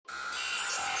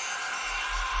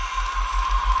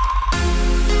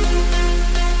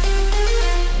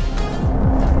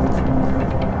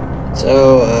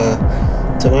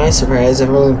To my surprise, I've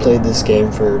only played this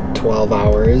game for 12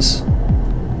 hours.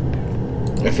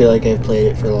 I feel like I've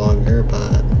played it for longer,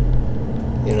 but,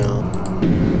 you know,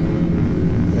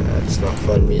 it's not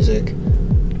fun music.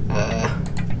 I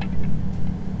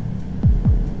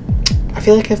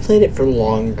feel like I've played it for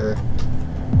longer.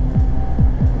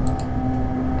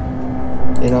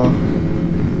 You know?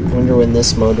 I wonder when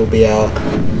this mode will be out.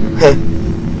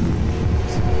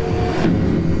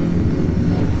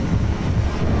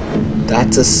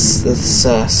 That's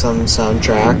some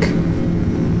soundtrack.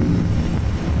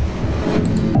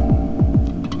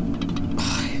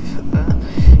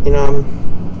 You know, I'm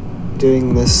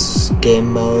doing this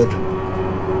game mode.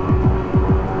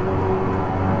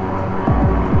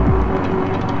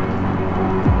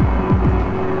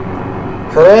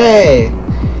 Hooray!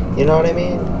 You know what I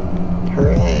mean?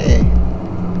 Hooray!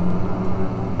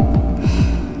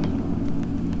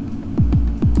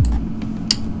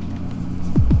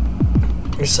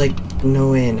 There's like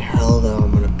no way in hell though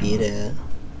I'm gonna beat it.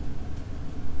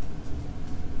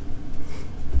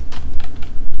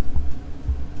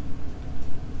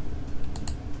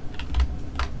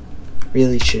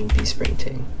 Really shouldn't be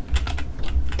sprinting.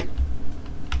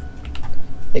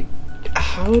 Like,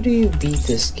 how do you beat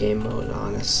this game mode,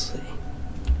 honestly?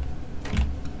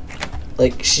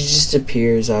 Like, she just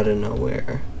appears out of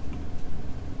nowhere.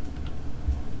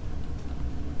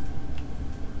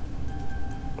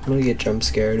 I'm gonna get jump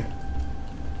scared.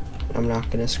 I'm not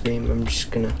gonna scream, I'm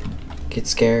just gonna get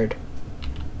scared.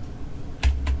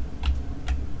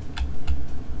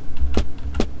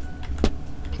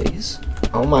 Please?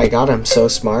 Oh my god, I'm so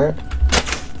smart.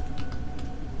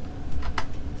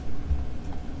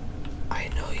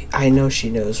 I know she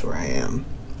knows where I am.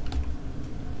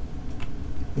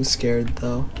 I'm scared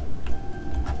though.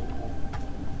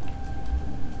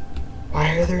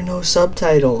 Why are there no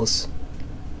subtitles?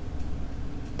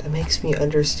 That makes me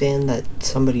understand that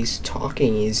somebody's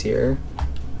talking easier.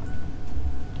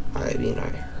 I mean, I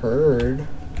heard.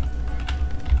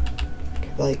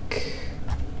 Like,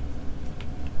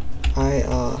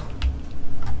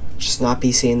 just not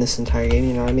be seeing this entire game,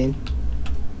 you know what I mean?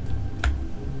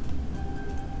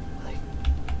 Like,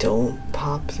 don't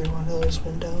pop through one of those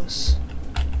windows.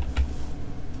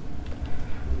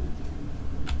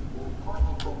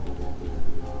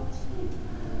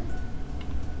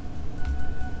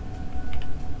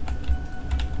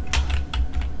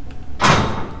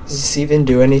 Does this even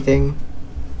do anything?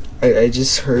 I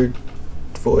just heard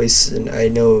voice and I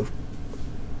know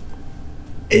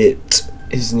it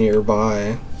is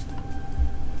nearby.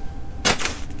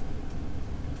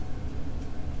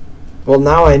 Well,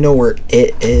 now I know where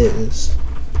it is.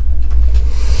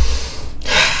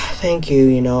 Thank you,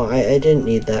 you know, I didn't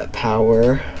need that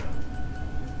power.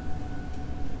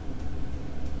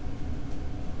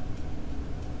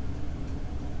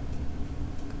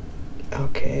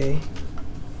 Okay.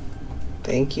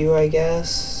 Thank you, I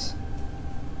guess.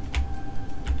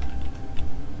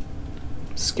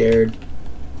 Scared.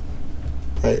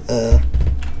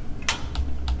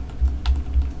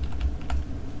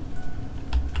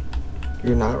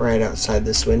 You're not right outside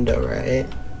this window, right?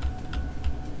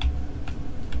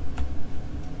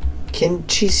 Can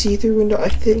she see through window? I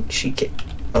think she can.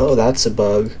 Oh, that's a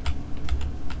bug.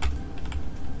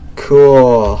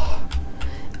 Cool.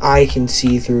 I can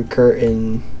see through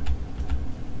curtain.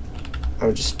 I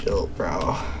was just built,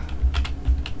 bro.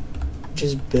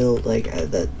 Just built like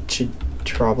that should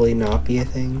probably not be a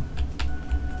thing.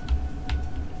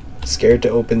 Scared to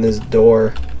open this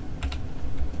door.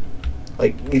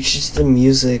 Like, it's just the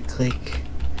music, like,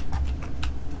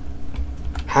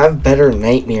 have better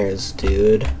nightmares,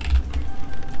 dude.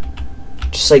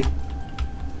 Just like,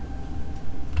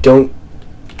 don't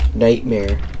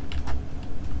nightmare.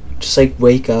 Just like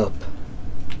wake up.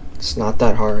 It's not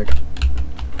that hard.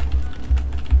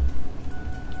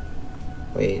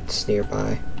 Wait, it's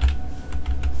nearby.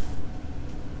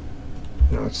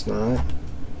 No, it's not.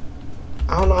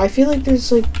 I don't know, I feel like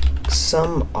there's like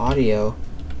some audio.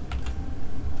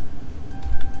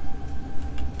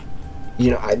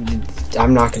 You know,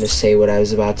 I'm not gonna say what I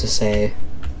was about to say.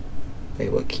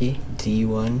 Wait, what key?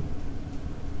 D1?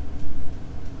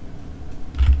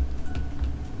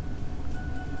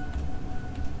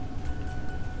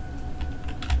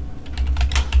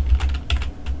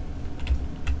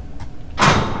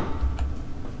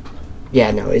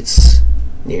 Yeah, no, it's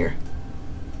near.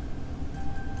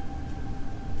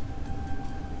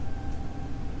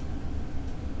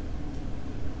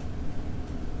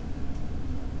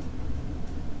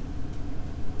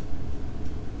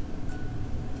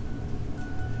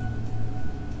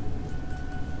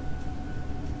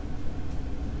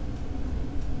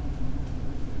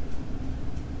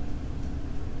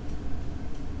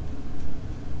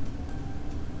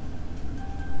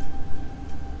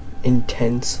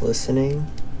 intense listening.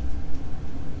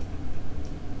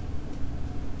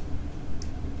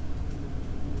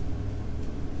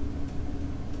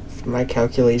 If my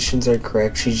calculations are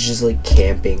correct, she's just like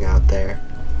camping out there.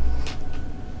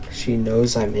 She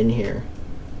knows I'm in here.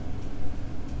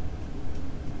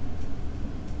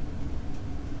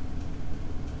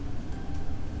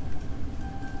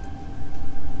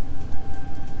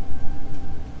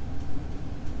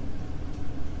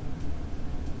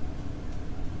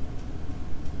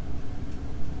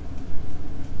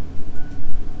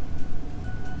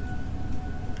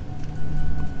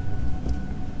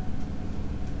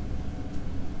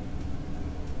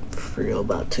 Real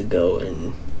about to go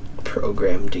and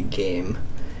program the game.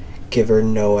 Give her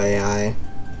no AI.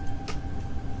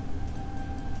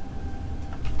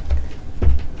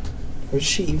 Where'd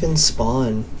she even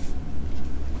spawn?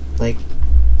 Like,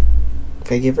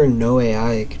 if I give her no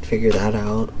AI, I could figure that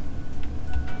out.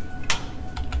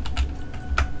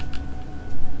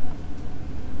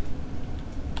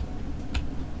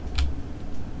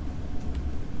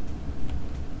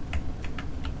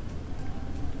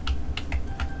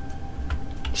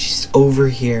 She's over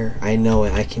here. I know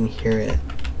it. I can hear it.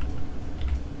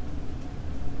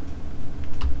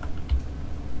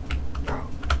 Bro.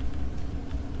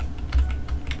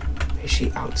 Is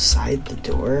she outside the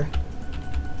door?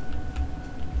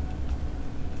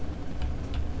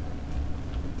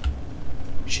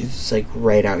 She's like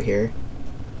right out here.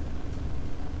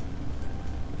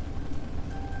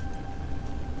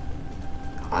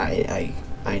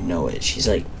 I know it. She's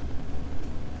like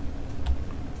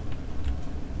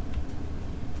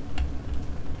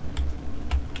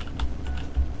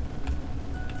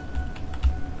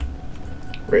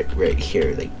right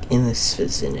here, like in this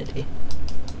vicinity.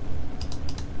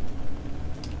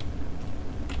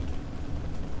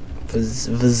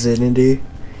 Vicinity?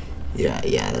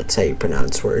 Yeah, that's how you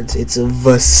pronounce words. It's a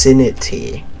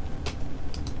vicinity.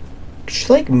 Should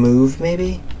like move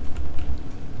maybe?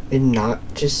 And not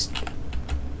just...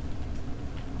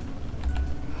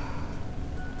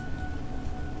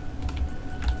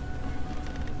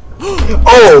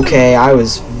 Oh, okay, I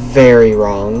was very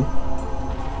wrong.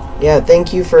 Yeah,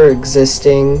 thank you for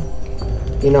existing.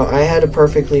 You know, I had a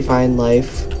perfectly fine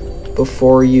life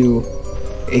before you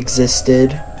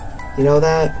existed. You know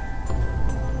that?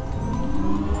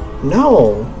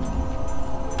 No.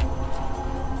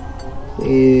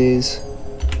 Please.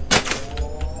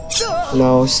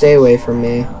 No, stay away from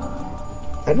me.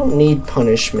 I don't need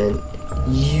punishment.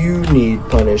 You need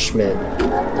punishment.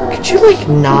 Could you, like,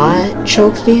 not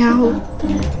choke me out?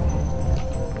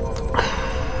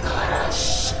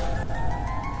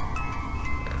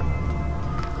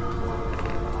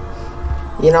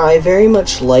 You know, I very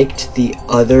much liked the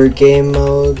other game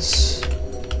modes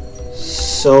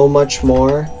so much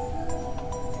more.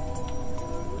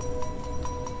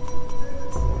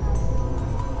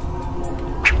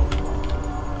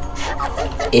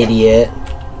 Idiot.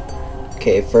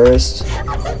 Okay, first.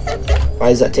 Why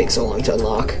does that take so long to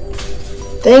unlock?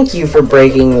 Thank you for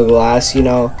breaking the glass, you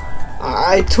know.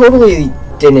 I totally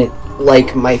didn't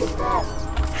like my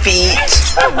feet.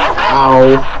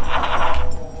 Ow.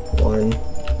 One.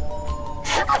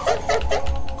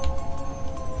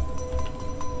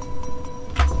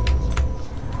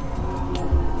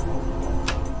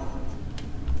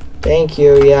 Thank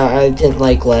you, yeah, I didn't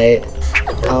like light.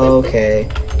 Okay.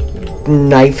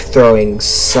 Knife throwing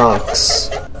sucks.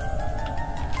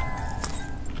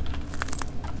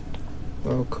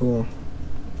 Oh, cool.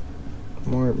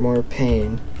 More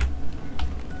pain.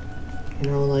 You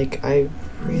know, like, I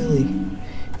really...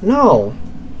 No!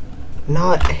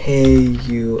 Not, hey,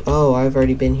 you. Oh, I've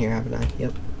already been here, haven't I?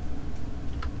 Yep.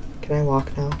 Can I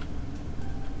walk now?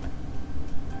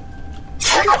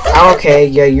 Okay,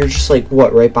 yeah, you're just like,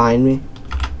 what, right behind me?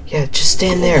 Yeah, just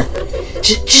stand there.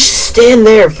 Just stand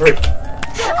there for...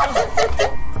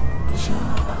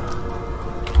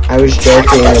 I was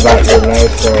joking about your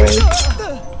knife throwing.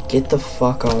 Get the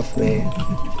fuck off me.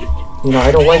 You know,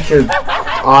 I don't like your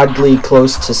oddly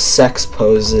close to sex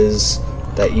poses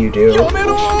that you do.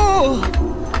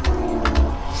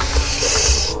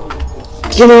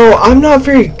 You know, I'm not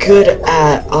very good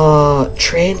at,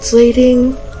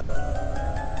 translating.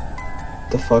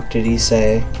 The fuck did he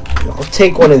say? I'll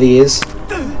take one of these.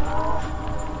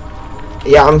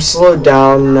 Yeah, I'm slowed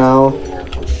down now.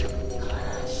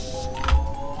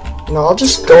 No, I'll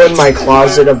just go in my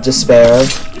closet of despair.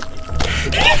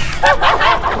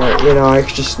 You know, I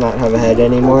could just not have a head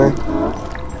anymore.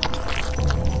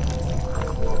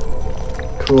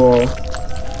 Cool.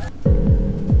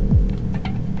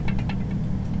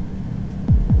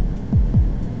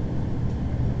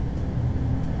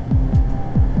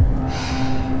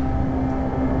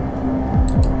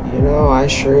 I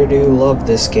sure do love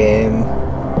this game.